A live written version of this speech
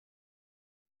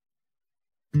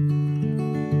Heaven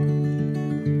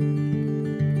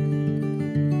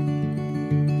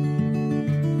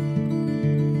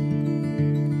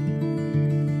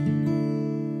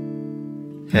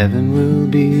will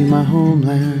be my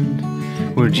homeland,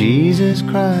 where Jesus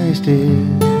Christ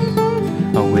is.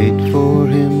 I'll wait for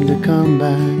him to come back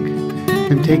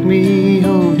and take me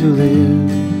home to live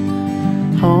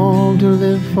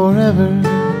forever,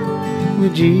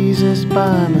 with Jesus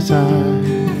by my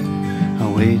side.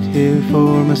 I'll wait here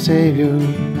for my Savior,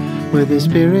 with his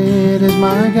Spirit as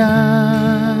my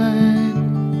guide.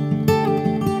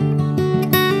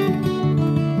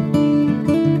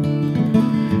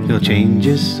 He'll change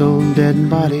his old dead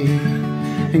body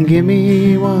and give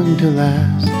me one to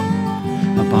last,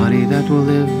 a body that will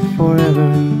live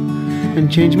forever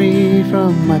and change me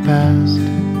from my past.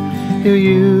 He'll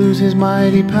use his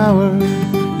mighty power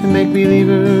to make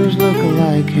believers look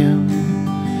like him.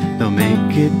 They'll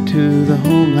make it to the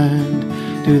homeland,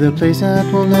 to the place that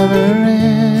will never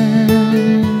end.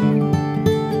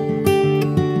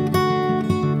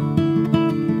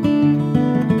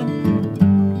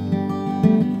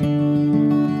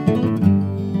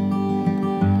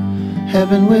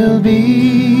 Heaven will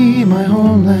be my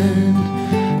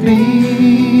homeland,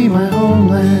 be my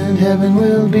homeland. Heaven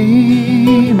will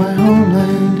be my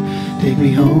homeland. Take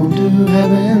me home to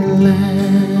heaven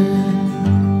land.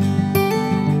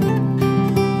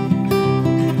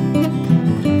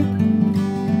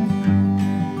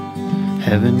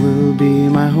 Heaven will be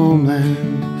my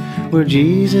homeland, where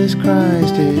Jesus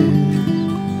Christ is.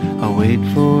 I'll wait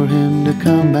for him to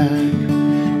come back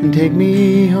and take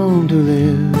me home to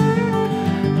live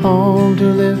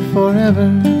forever,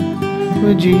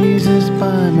 with Jesus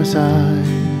by my side.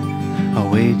 I'll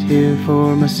wait here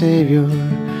for my Savior,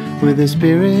 with his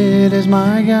Spirit as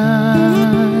my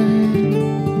guide.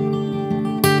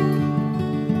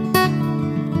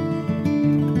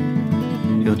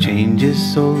 He'll change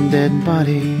his old dead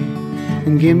body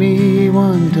and give me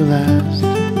one to last,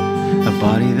 a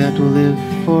body that will live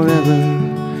forever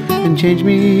and change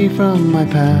me from my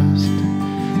past.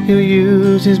 He'll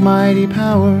use his mighty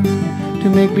power to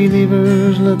make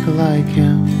believers look like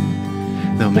him.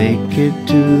 They'll make it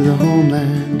to the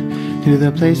homeland, to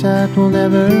the place that will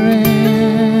never end.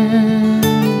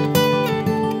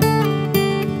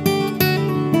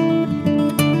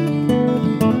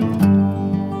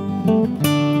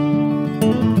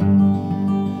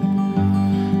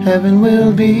 Heaven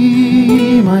will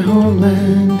be my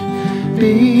homeland,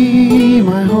 be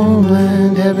my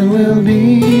homeland. Heaven will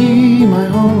be my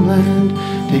homeland.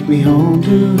 Take me home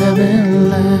to heaven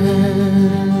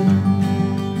land.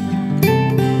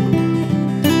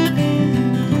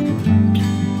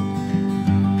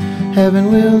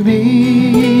 Heaven will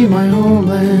be my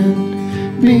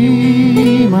homeland,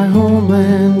 be my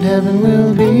homeland. Heaven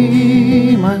will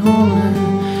be my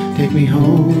homeland. Take me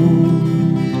home,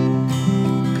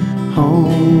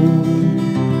 home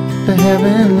to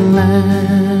heaven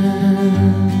land.